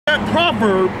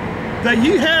proverb that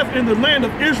ye have in the land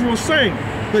of Israel, saying,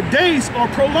 the days are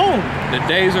prolonged. The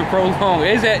days are prolonged.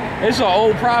 It's an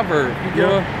old proverb.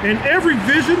 Yeah. And every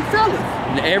vision faileth.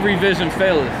 And every vision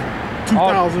faileth.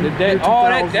 2000.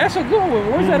 That's a good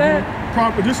one. Where's that at?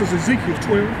 This is Ezekiel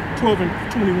 12 and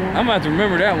 21. I'm about to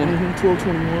remember that one. 12,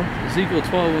 21. Ezekiel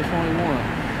 12 and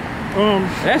 21.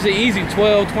 That's an easy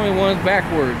 12, 21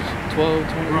 backwards. 12,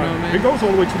 21. Right. It goes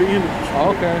all the way to the end of the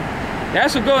story. Okay.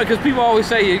 That's a good one, because people always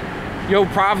say, yo,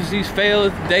 prophecies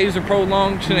faileth, days are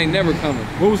prolonged, shit ain't never coming.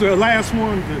 What was the last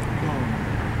one?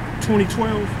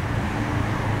 2012?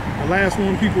 The last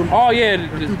one people... Oh, yeah.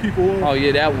 Oh,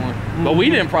 yeah, that one. But we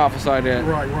didn't prophesy that.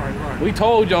 Right. We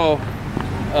told y'all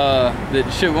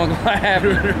that shit wasn't gonna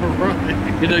happen.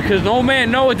 Right. Because no man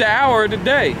knoweth the hour of the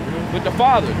day but the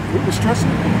Father. We were stressing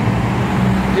it.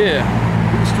 Yeah.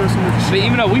 We were stressing it. But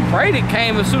even though we prayed, it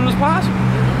came as soon as possible.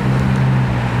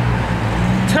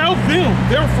 Tell them,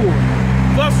 therefore,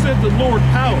 thus said the Lord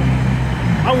power,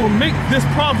 I will make this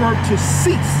proverb to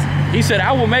cease. He said,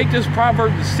 I will make this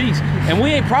proverb to cease. And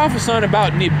we ain't prophesying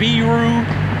about Nibiru.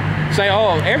 Say,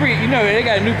 oh, they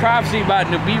got a new prophecy about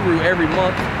Nibiru every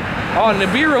month. Oh,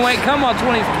 Nibiru ain't come on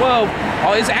 2012.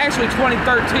 Oh, it's actually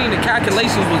 2013. The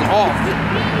calculations was off.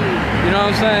 You know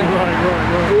what I'm saying? Right.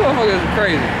 You motherfuckers are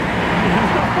crazy.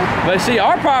 But see,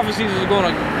 our prophecies is going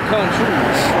to come true.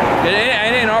 It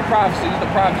ain't our prophecy, it's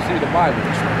the prophecy of the Bible.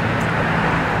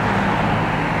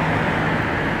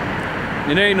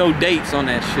 And there ain't no dates on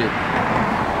that shit.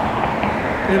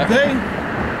 If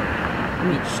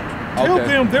tell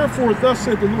them, therefore, thus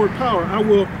said the Lord power, I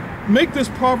will make this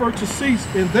proverb to cease,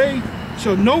 and they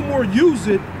shall no more use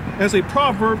it as a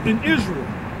proverb in Israel.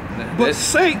 But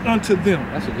say unto them,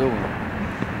 that's a good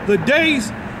one. The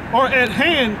days are at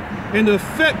hand, and the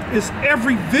effect is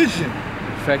every vision.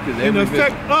 The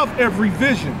effect of every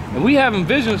vision. And we having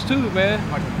visions too, man.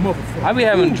 Like a motherfucker. I be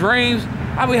having dreams.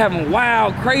 I be having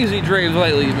wild, crazy dreams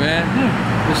lately, man.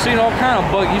 You've seen all kind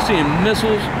of bugs. You seen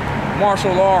missiles,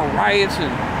 martial law riots,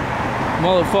 and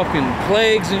motherfucking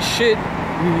plagues and shit.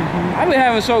 I be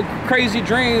having so crazy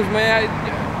dreams, man.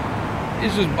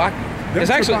 It's just That's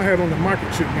actually I had on the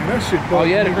microchip, man. That shit. Oh,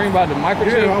 you had a dream about the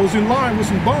microchip? Yeah, I was in line with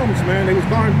some bums, man. They was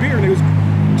buying beer and they was,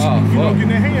 getting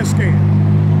their hands scanned.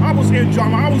 I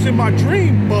was in my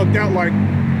dream, bugged out like,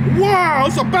 wow,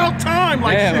 it's about time,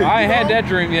 like shit. I ain't had that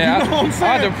dream yet. You know what I'm saying?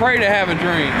 I had to pray to have a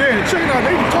dream. Yeah, check it out.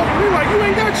 They were talking to me like, you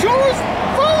ain't got yours,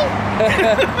 fool.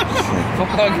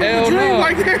 Fuck, hell no.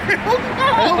 Like,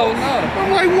 hell no.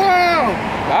 I'm like, wow.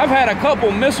 I've had a couple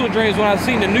missile dreams when I've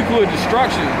seen the nuclear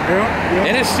destruction. Yeah.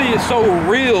 And it's so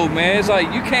real, man. It's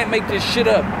like, you can't make this shit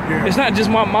up. Yeah. It's not just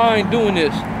my mind doing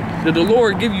this. That the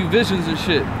Lord give you visions and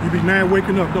shit. You be mad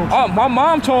waking up, don't you? My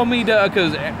mom told me that,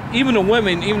 because even the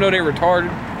women, even though they retarded,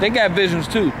 they got visions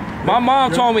too. My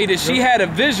mom told me that she had a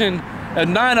vision of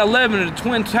 9/11 and the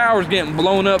Twin Towers getting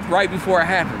blown up right before it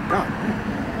happened.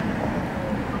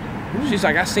 She's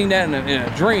like, I seen that in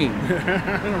a dream.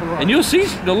 Right. And you'll see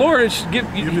the Lord give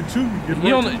it to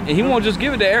you. He won't just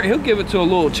give it to he'll give it to a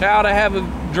little child to have a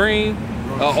dream,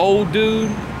 an old dude.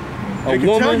 They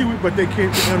can tell you it, but they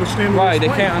can't understand it. Right, they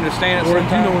can't understand it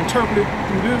sometimes. Or, interpret it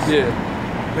through this. Yeah.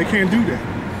 They can't do that.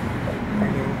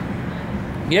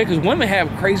 Yeah, because women have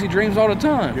crazy dreams all the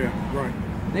time. Yeah, right.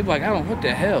 They be like, what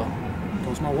the hell?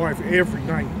 Because my wife, every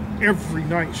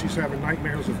night, she's having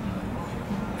nightmares of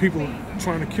people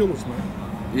trying to kill us, man.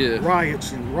 Yeah.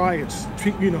 Riots,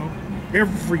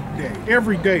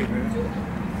 every day, man.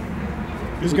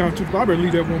 It's gone too far. I better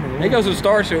leave that woman alone. There goes the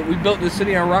Starship. We built this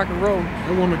city on rock and roll.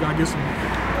 That woman gotta get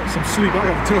some sleep.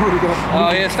 I gotta tell her to go. Oh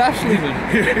yeah, stop sleeping.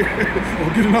 Or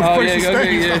get enough place to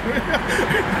stay. Yeah.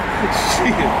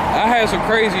 Shit. I had some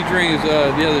crazy dreams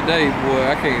the other day, boy.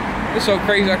 It's so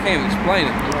crazy I can't even explain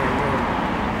it.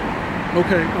 Right.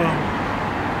 Okay.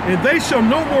 And they shall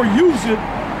no more use it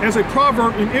as a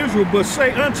proverb in Israel, but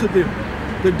say unto them,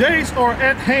 the days are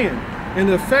at hand, and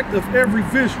the effect of every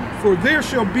vision. For there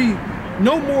shall be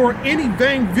no more any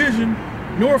vain vision,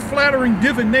 nor flattering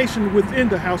divination within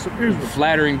the house of Israel.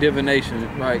 Flattering divination,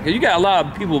 right? Because you got a lot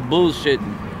of people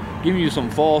bullshitting, giving you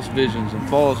some false visions and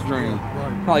false dreams.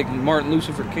 Right. Like Martin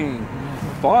Lucifer King.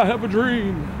 If I have a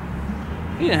dream.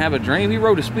 He didn't have a dream, he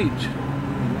wrote a speech.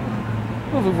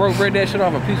 What if he read that shit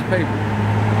off a piece of paper?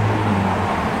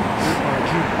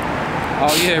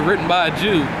 Oh yeah, written by a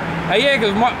Jew. Hey, yeah,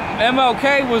 because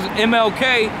MLK was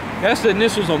MLK, that's the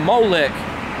initials of Molech.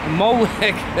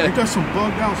 Molech. Ain't that some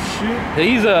bugged out shit?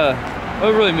 He's well,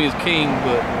 it really means king,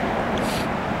 but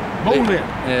Molech.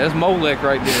 Yeah, that's Molech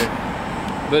right there.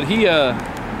 But he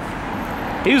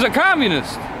was a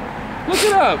communist. Look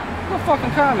it up. He's a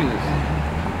fucking communist.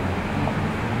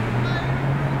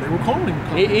 They We're calling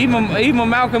him. Even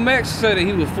Malcolm X said that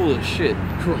he was full of shit.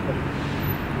 Right.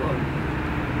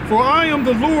 For I am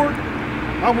the Lord,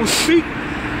 I will speak,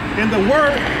 and the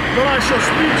word that I shall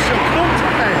speak shall come to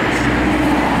pass.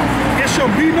 It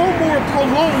shall be no more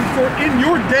prolonged, for in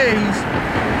your days,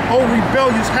 O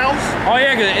rebellious house. Oh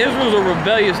yeah, because Israel's a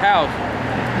rebellious house.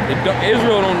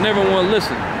 Israel don't never want to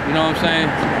listen. You know what I'm saying?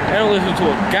 They don't listen to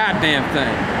a goddamn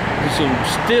thing. There's some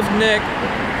stiff-necked,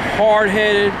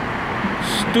 hard-headed,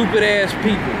 stupid-ass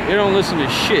people. They don't listen to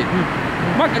shit.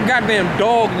 My goddamn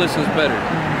dog listens better.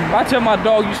 If I tell my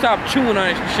dog, you stop chewing on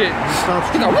that shit,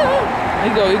 he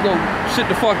go sit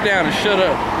the fuck down and shut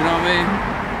up. You know what I mean?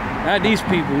 Not these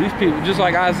people, just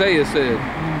like Isaiah said.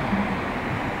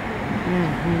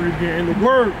 And the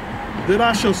word that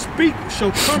I shall speak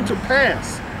shall come to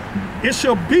pass. It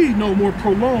shall be no more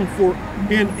prolonged, for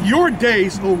in your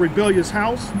days, O rebellious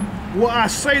house, will I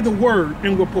say the word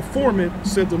and will perform it,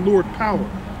 said the Lord power.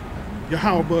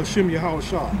 Yahweh B'Hashem Yahweh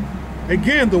Shah.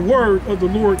 Again, the word of the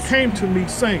Lord came to me,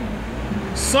 saying,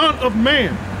 Son of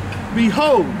man,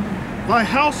 behold, thy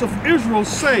house of Israel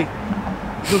say,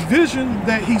 the vision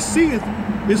that he seeth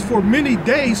is for many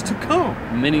days to come.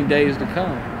 Many days to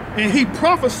come. And he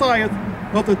prophesieth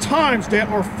of the times that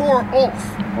are far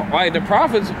off. Right, the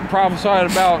prophets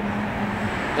prophesied about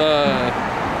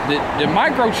the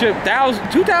microchip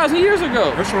 2,000 years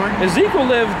ago. That's right. Ezekiel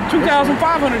lived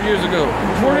 2,500 years ago.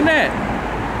 More than that.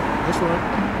 That's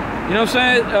right. You know what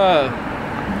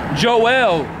I'm saying?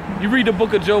 Joel, you read the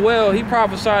book of Joel, he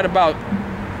prophesied about,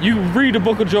 you read the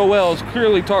book of Joel, it's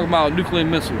clearly talking about nuclear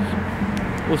missiles.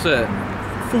 What's that?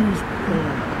 Fools.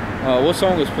 What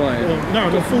song is playing? No,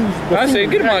 the fools. I said,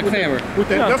 get him on camera.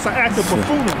 That's an act of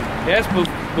buffoonery. That's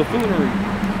buffoonery.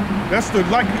 That's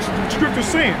like the scripture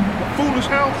saying, a foolish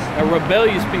house. A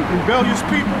rebellious people. Rebellious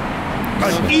people.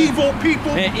 An evil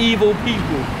people. And evil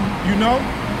people. You know?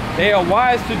 They are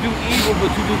wise to do evil,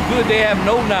 but to do good they have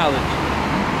no knowledge.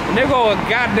 And there go a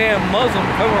goddamn Muslim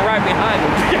coming right behind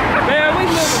them. Man, we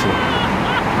live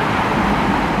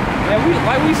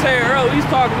like we said earlier, we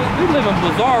live in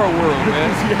bizarre world, man.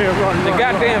 Yeah, right, the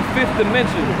goddamn fifth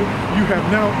dimension. You have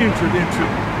now entered into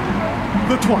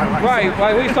the twilight. Right,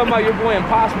 like we talking about your boy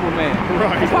Impossible Man.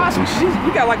 Right. Impossible,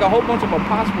 we got like a whole bunch of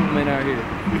Impossible Men out here.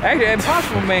 Actually,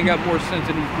 Impossible Man got more sense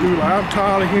than these people. Dude, I'm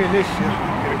tired of hearing this shit.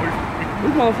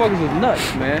 These motherfuckers is nuts,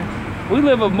 man. We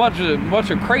live a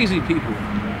bunch of crazy people.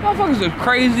 Motherfuckers are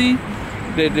crazy.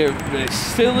 They're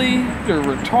silly. They're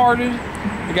retarded.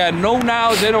 They got no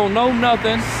knowledge. They don't know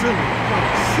nothing. Silly.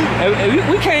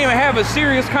 We can't even have a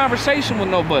serious conversation with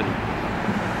nobody.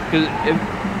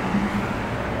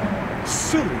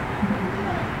 Silly.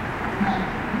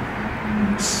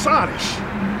 Sottish.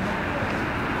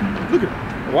 Look at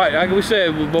it. Right, like we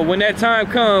said, but when that time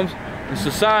comes and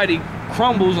society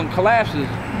crumbles and collapses,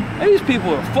 these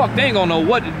people are fucked. They ain't gonna know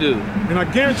what to do. And I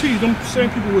guarantee you, them same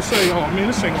people will say, "Oh man,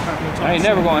 this ain't gonna happen." It ain't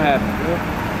never gonna happen.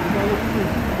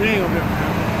 It ain't gonna never happen.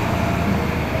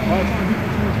 By the time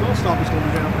people don't stop, it's gonna be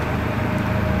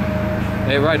happening.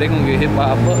 Hey, right? They gonna get hit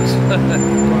by a bus.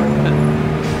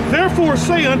 Therefore,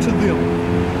 say unto them,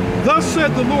 Thus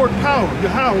said the Lord power,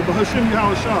 Yahweh B'Hashem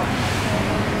Yahweh Shah.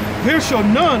 There shall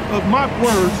none of my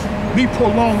words be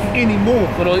prolonged anymore.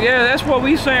 But yeah, that's what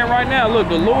we saying right now. Look,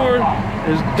 the Lord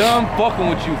is done fucking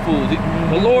with you fools.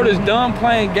 The Lord is done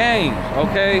playing games,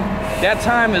 okay? That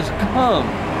time has come.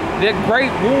 That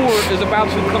great war is about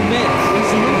to commence.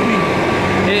 It's looming.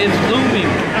 It's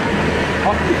looming.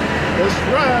 That's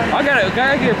right. Can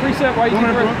I get a precept while you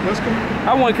get ready? Let's go.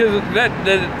 I want, because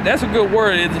that's a good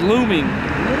word. It's looming.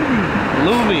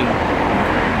 Looming.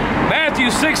 Matthew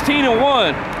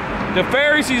 16:1. The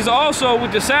Pharisees also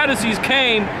with the Sadducees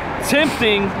came,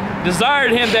 tempting,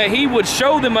 desired him that he would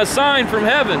show them a sign from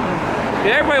heaven.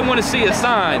 Everybody want to see a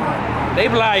sign. They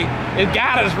be like, if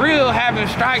God is real, have him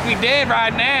strike me dead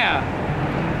right now.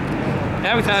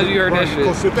 How many times have you heard that shit?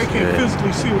 Because if they can't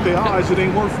physically see with their eyes, it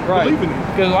ain't worth believing it.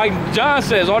 Because like John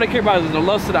says, all they care about is the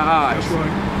lust of the eyes. That's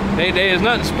right. There's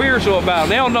nothing spiritual about them.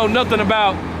 They don't know nothing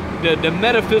about the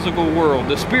metaphysical world,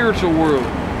 the spiritual world.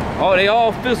 Oh, they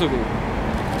all physical.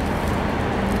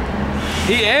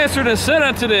 He answered and said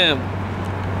unto them,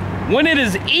 when it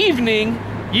is evening,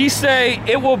 ye say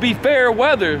it will be fair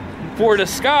weather, for the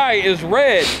sky is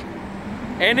red.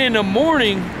 And in the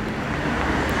morning,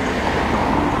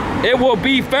 it will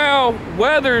be foul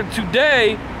weather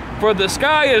today, for the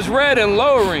sky is red and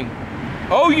lowering.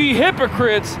 O ye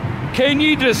hypocrites, can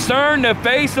ye discern the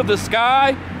face of the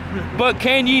sky, but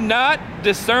can ye not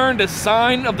discern the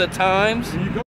sign of the times?